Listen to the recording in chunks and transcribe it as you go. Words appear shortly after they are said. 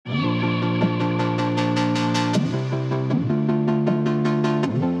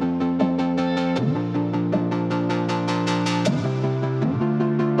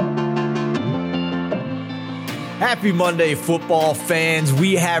Happy Monday, football fans.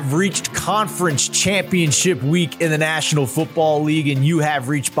 We have reached conference championship week in the National Football League, and you have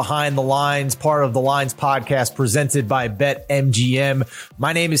reached Behind the Lines, part of the Lines podcast presented by BetMGM.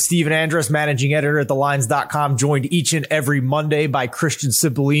 My name is Steven Andrus, managing editor at thelines.com, joined each and every Monday by Christian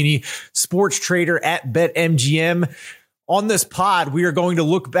Cipollini, sports trader at BetMGM. On this pod, we are going to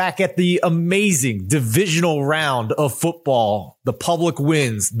look back at the amazing divisional round of football, the public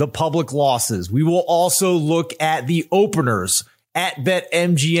wins, the public losses. We will also look at the openers at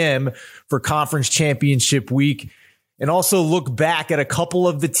BetMGM for conference championship week, and also look back at a couple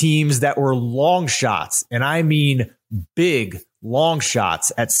of the teams that were long shots, and I mean big long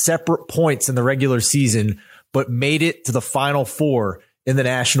shots at separate points in the regular season, but made it to the Final Four in the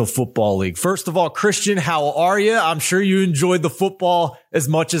National Football League. First of all, Christian, how are you? I'm sure you enjoyed the football as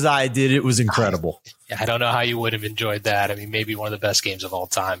much as I did. It was incredible. I don't know how you would have enjoyed that. I mean, maybe one of the best games of all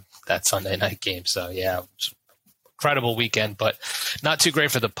time, that Sunday night game. So, yeah, it was an incredible weekend, but not too great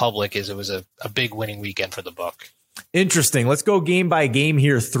for the public as it was a big winning weekend for the book. Interesting. Let's go game by game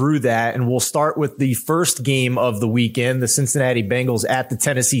here through that, and we'll start with the first game of the weekend, the Cincinnati Bengals at the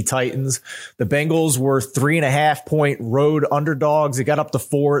Tennessee Titans. The Bengals were 3.5-point road underdogs. It got up to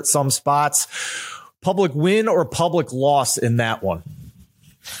 4 at some spots. Public win or public loss in that one?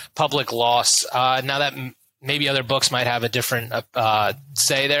 Public loss. Now that maybe other books might have a different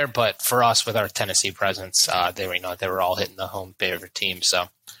say there, but for us with our Tennessee presence, they were all hitting the home favorite team. So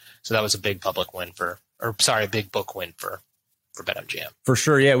that was a big public win a big book win for BetMGM. For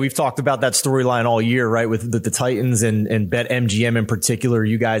sure. Yeah. We've talked about that storyline all year, right? With the Titans and BetMGM in particular,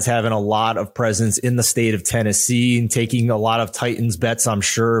 you guys having a lot of presence in the state of Tennessee and taking a lot of Titans bets, I'm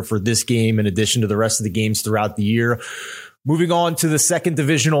sure, for this game, in addition to the rest of the games throughout the year. Moving on to the second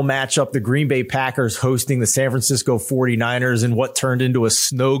divisional matchup, the Green Bay Packers hosting the San Francisco 49ers in what turned into a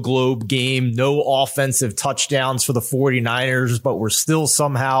snow globe game. No offensive touchdowns for the 49ers, but were still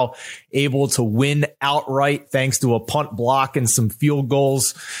somehow able to win outright thanks to a punt block and some field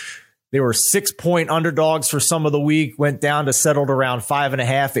goals. They were 6-point underdogs for some of the week, went down to settled around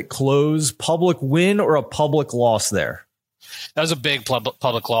 5.5 at close. Public win or a public loss there? That was a big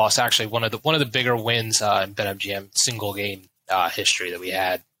public loss. Actually, one of the bigger wins in BetMGM single game history that we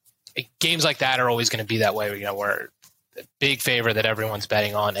had. Games like that are always going to be that way. We're a big favorite that everyone's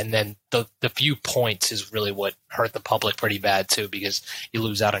betting on, and then the few points is really what hurt the public pretty bad too, because you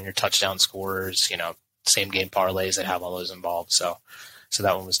lose out on your touchdown scorers. Same game parlays that have all those involved. So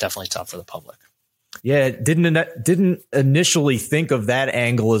that one was definitely tough for the public. Yeah, didn't initially think of that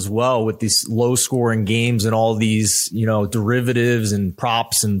angle as well, with these low scoring games and all these, derivatives and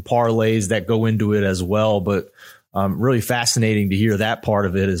props and parlays that go into it as well. But really fascinating to hear that part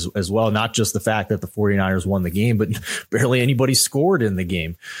of it as well. Not just the fact that the 49ers won the game, but barely anybody scored in the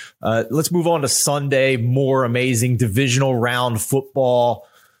game. Let's move on to Sunday. More amazing divisional round football.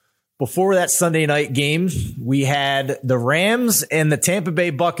 Before that Sunday night game, we had the Rams and the Tampa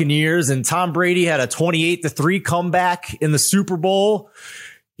Bay Buccaneers, and Tom Brady had a 28-3 comeback in the Super Bowl.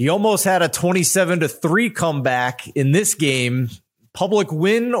 He almost had a 27-3 comeback in this game. Public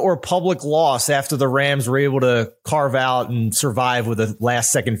win or public loss after the Rams were able to carve out and survive with a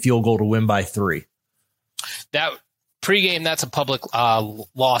last-second field goal to win by 3? That pregame, that's a public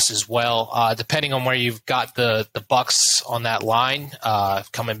loss as well. Depending on where you've got the Bucs on that line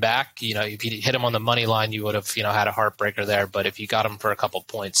coming back, if you hit them on the money line, you would have had a heartbreaker there. But if you got them for a couple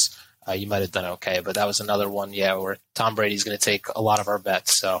points, you might have done okay. But that was another one, where Tom Brady's going to take a lot of our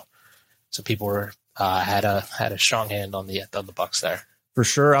bets. So people were had a strong hand on the Bucs there. For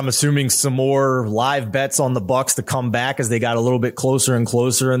sure. I'm assuming some more live bets on the Bucs to come back as they got a little bit closer and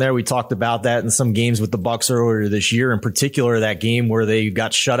closer in there. We talked about that in some games with the Bucs earlier this year, in particular that game where they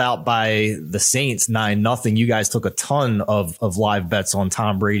got shut out by the Saints 9-0. You guys took a ton of live bets on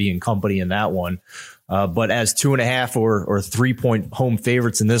Tom Brady and company in that one. But as 2.5 or 3-point home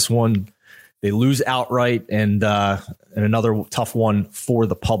favorites in this one, they lose outright, and another tough one for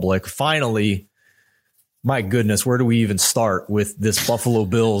the public. Finally, my goodness, where do we even start with this Buffalo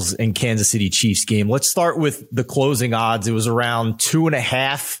Bills and Kansas City Chiefs game? Let's start with the closing odds. It was around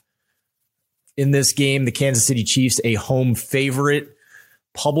 2.5 in this game. The Kansas City Chiefs, a home favorite.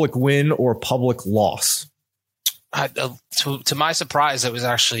 Public win or public loss? To my surprise, it was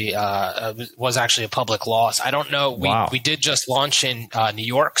actually a public loss. I don't know. We did just launch in New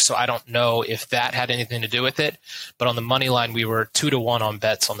York, so I don't know if that had anything to do with it. But on the money line, we were 2-1 on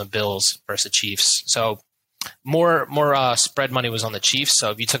bets on the Bills versus the Chiefs. So more spread money was on the Chiefs. So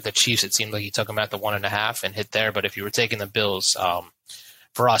if you took the Chiefs, it seemed like you took them at the 1.5 and hit there. But if you were taking the Bills,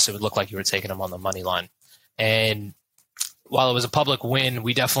 for us, it would look like you were taking them on the money line. And while it was a public win,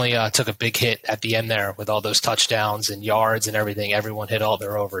 we definitely took a big hit at the end there with all those touchdowns and yards and everything. Everyone hit all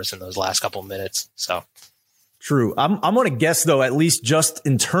their overs in those last couple of minutes. So true. I'm going to guess, though, at least just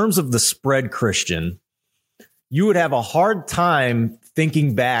in terms of the spread, Christian, you would have a hard time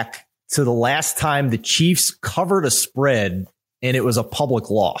thinking back to the last time the Chiefs covered a spread and it was a public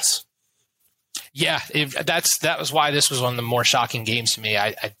loss. Yeah, that was why this was one of the more shocking games to me.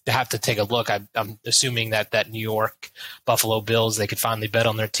 I have to take a look. I'm assuming that New York Buffalo Bills, they could finally bet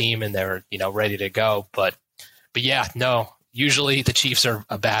on their team and they're ready to go. But yeah, no. Usually the Chiefs are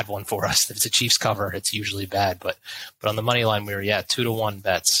a bad one for us. If it's a Chiefs cover, it's usually bad. But on the money line, we were 2-1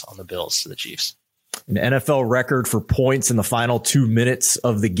 bets on the Bills to the Chiefs. An NFL record for points in the final 2 minutes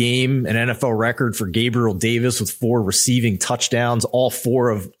of the game. An NFL record for Gabriel Davis with 4 receiving touchdowns. All 4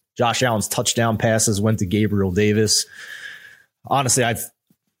 of Josh Allen's touchdown passes went to Gabriel Davis. Honestly, I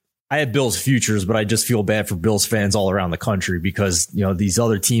have Bills futures, but I just feel bad for Bills fans all around the country because, these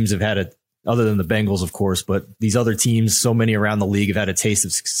other teams have had other than the Bengals, of course, but these other teams, so many around the league have had a taste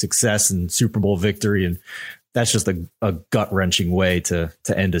of success and Super Bowl victory. And that's just a gut wrenching way to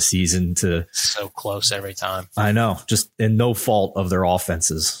end a season. So close every time. I know, just in no fault of their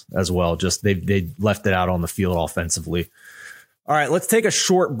offenses as well. Just they left it out on the field offensively. All right, let's take a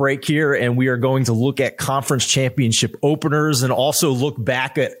short break here, and we are going to look at conference championship openers and also look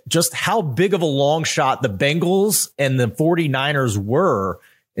back at just how big of a long shot the Bengals and the 49ers were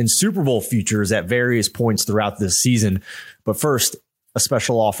in Super Bowl futures at various points throughout this season. But first, a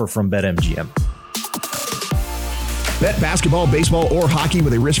special offer from BetMGM. Bet basketball, baseball, or hockey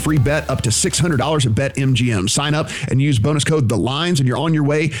with a risk-free bet up to $600 at BetMGM. Sign up and use bonus code THELINES, and you're on your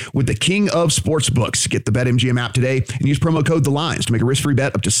way with the king of sportsbooks. Get the BetMGM app today and use promo code THELINES to make a risk-free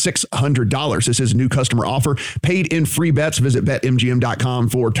bet up to $600. This is a new customer offer. Paid in free bets. Visit BetMGM.com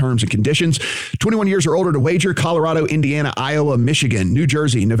for terms and conditions. 21 years or older to wager. Colorado, Indiana, Iowa, Michigan, New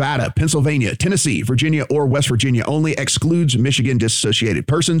Jersey, Nevada, Pennsylvania, Tennessee, Virginia, or West Virginia only. Excludes Michigan disassociated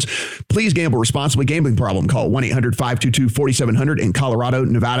persons. Please gamble responsibly. Gambling problem? Call 1-800-522-4700 in Colorado,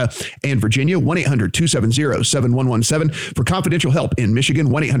 Nevada, and Virginia. 1-800-270-7117 for confidential help in Michigan.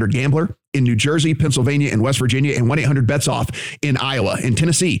 1-800-GAMBLER in New Jersey, Pennsylvania, and West Virginia, and 1-800-BETS-OFF in Iowa. In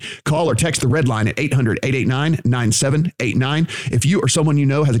Tennessee, call or text the red line at 800-889-9789. If you or someone you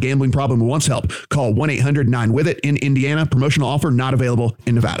know has a gambling problem and wants help, call 1-800-9-WITH-IT in Indiana. Promotional offer not available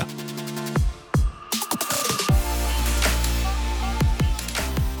in Nevada.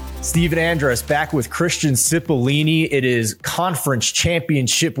 Steven Andrus back with Christian Cipollini. It is conference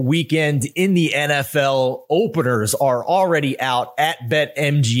championship weekend in the NFL. Openers are already out at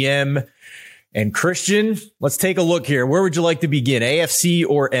BetMGM. And Christian, let's take a look here. Where would you like to begin, AFC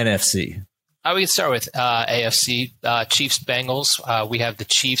or NFC? We can start with AFC, Chiefs Bengals. We have the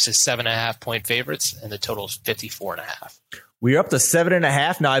Chiefs as 7.5-point favorites, and the total is 54.5. We're up to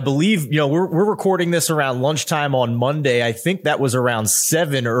 7.5 now. I believe, we're recording this around lunchtime on Monday. I think that was around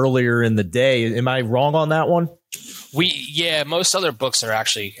 7 earlier in the day. Am I wrong on that one? Most other books are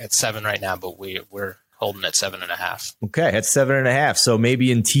actually at 7 right now, but we're holding at 7.5. Okay, at 7.5. So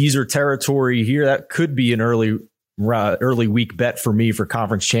maybe in teaser territory here, that could be an early week bet for me for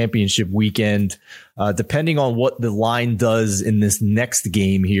conference championship weekend. Depending on what the line does in this next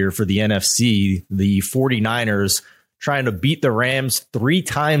game here for the NFC, the 49ers trying to beat the Rams 3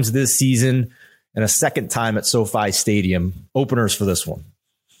 times this season and a second time at SoFi Stadium. Openers for this one.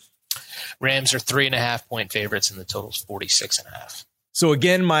 Rams are 3.5-point favorites, and the total is 46.5. So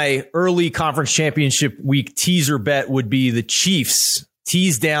again, my early conference championship week teaser bet would be the Chiefs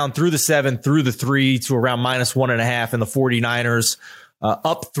tease down through the 7, through the 3 to around -1.5, and the 49ers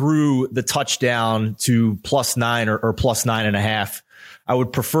up through the touchdown to +9 or +9.5. I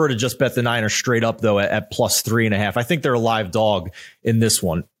would prefer to just bet the Niners straight up, though, at +3.5. I think they're a live dog in this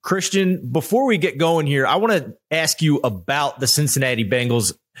one. Christian, before we get going here, I want to ask you about the Cincinnati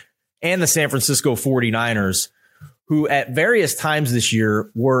Bengals and the San Francisco 49ers, who at various times this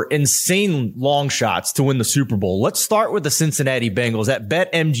year were insane long shots to win the Super Bowl. Let's start with the Cincinnati Bengals. At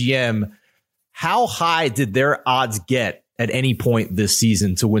BetMGM, how high did their odds get at any point this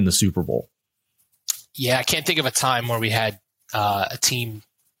season to win the Super Bowl? Yeah, I can't think of a time where we had a team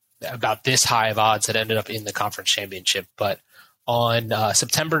about this high of odds that ended up in the conference championship. But on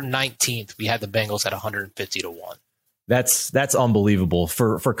September 19th, we had the Bengals at 150-1. That's unbelievable.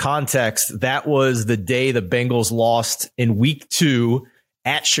 For context, that was the day the Bengals lost in week 2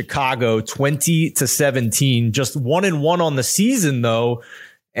 at Chicago, 20-17, just 1-1 on the season, though.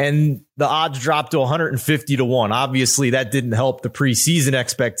 And the odds dropped to 150-1. Obviously, that didn't help the preseason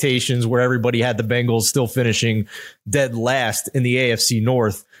expectations where everybody had the Bengals still finishing dead last in the AFC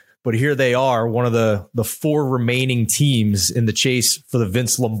North. But here they are, one of the 4 remaining teams in the chase for the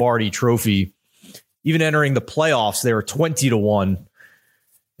Vince Lombardi Trophy. Even entering the playoffs, they were 20-1,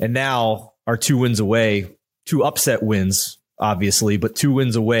 and now are 2 wins away, 2 upset wins, obviously, but 2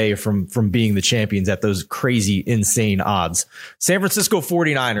 wins away from being the champions at those crazy, insane odds. San Francisco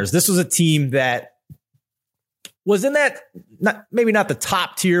 49ers. This was a team that was in that, maybe not the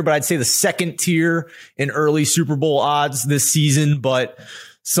top tier, but I'd say the second tier in early Super Bowl odds this season, but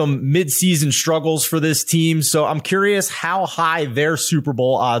some mid-season struggles for this team. So I'm curious how high their Super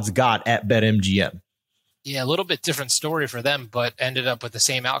Bowl odds got at BetMGM. Yeah, a little bit different story for them, but ended up with the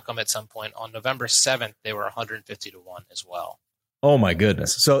same outcome at some point. On November 7th, they were 150-1 as well. Oh, my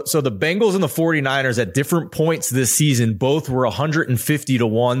goodness. So the Bengals and the 49ers at different points this season both were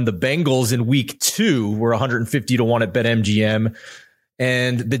 150-1. The Bengals in week 2 were 150-1 at BetMGM.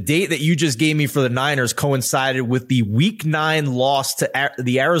 And the date that you just gave me for the Niners coincided with the week 9 loss to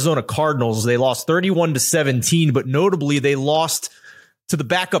the Arizona Cardinals. They lost 31-17, but notably they lost to the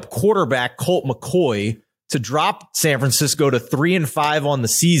backup quarterback, Colt McCoy, to drop San Francisco to 3-5 on the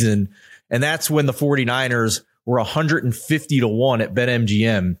season. And that's when the 49ers were 150-1 at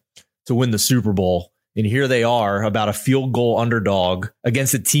BetMGM to win the Super Bowl. And here they are, about a field goal underdog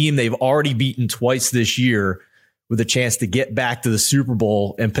against a team they've already beaten twice this year, with a chance to get back to the Super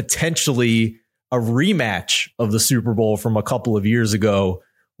Bowl and potentially a rematch of the Super Bowl from a couple of years ago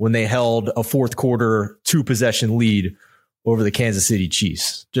when they held a fourth quarter 2-possession lead over the Kansas City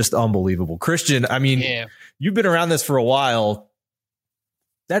Chiefs. Just unbelievable. Christian, I mean, You've been around this for a while.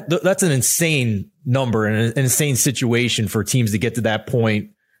 That's an insane number and an insane situation for teams to get to that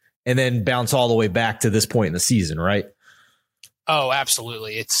point and then bounce all the way back to this point in the season, right? Oh,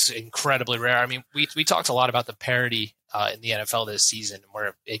 absolutely. It's incredibly rare. I mean, we talked a lot about the parity in the NFL this season,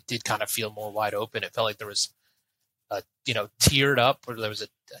 where it did kind of feel more wide open. It felt like there was, tiered up, where there was a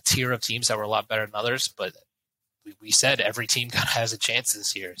tier of teams that were a lot better than others. But we said every team kind of has a chance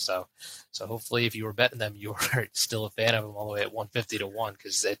this year. So hopefully, if you were betting them, you were still a fan of them all the way at 150-1,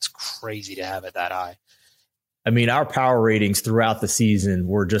 because it's crazy to have it that high. I mean, our power ratings throughout the season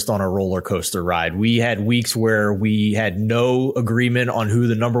were just on a roller coaster ride. We had weeks where we had no agreement on who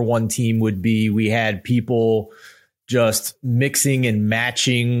the number 1 team would be. We had people just mixing and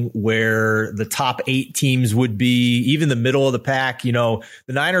matching where the top 8 teams would be, even the middle of the pack. You know,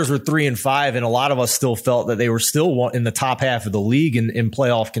 the Niners were 3-5, and a lot of us still felt that they were still in the top half of the league in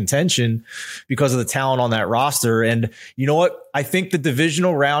playoff contention because of the talent on that roster. And you know what? I think the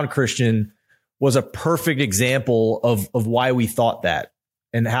divisional round, Christian, was a perfect example of why we thought that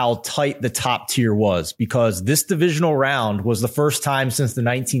and how tight the top tier was, because this divisional round was the first time since the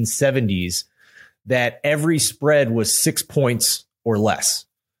 1970s that every spread was 6 points or less.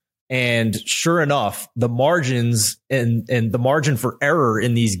 And sure enough, the margins and the margin for error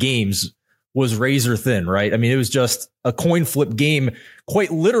in these games was razor thin, right? I mean, it was just a coin flip game,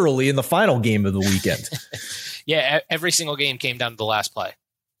 quite literally, in the final game of the weekend. Yeah, every single game came down to the last play.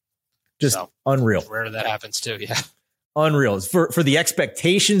 Just unreal. Rare that happens too. Yeah. Unreal. For the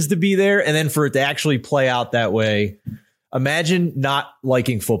expectations to be there and then for it to actually play out that way. Imagine not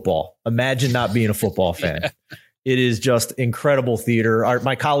liking football. Imagine not being a football fan. Yeah. It is just incredible theater.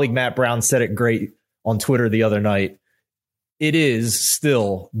 My colleague Matt Brown said it great on Twitter the other night. It is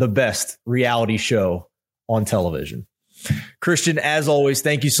still the best reality show on television. Christian, as always,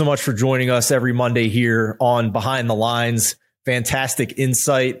 thank you so much for joining us every Monday here on Behind the Lines. Fantastic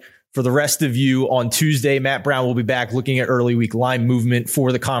insight. For the rest of you, on Tuesday, Matt Brown will be back looking at early week line movement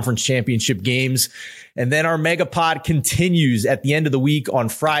for the conference championship games. And then our mega pod continues at the end of the week on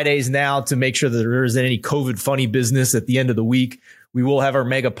Fridays now to make sure that there isn't any COVID funny business at the end of the week. We will have our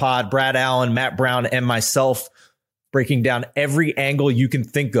mega pod, Brad Allen, Matt Brown, and myself breaking down every angle you can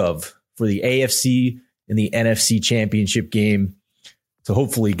think of for the AFC and the NFC championship game to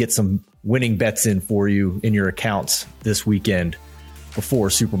hopefully get some winning bets in for you in your accounts this weekend before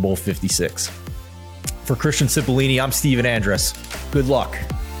Super Bowl 56. For Christian Cipollini, I'm Steven Andress. Good luck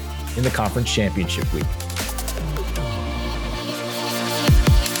in the conference championship week.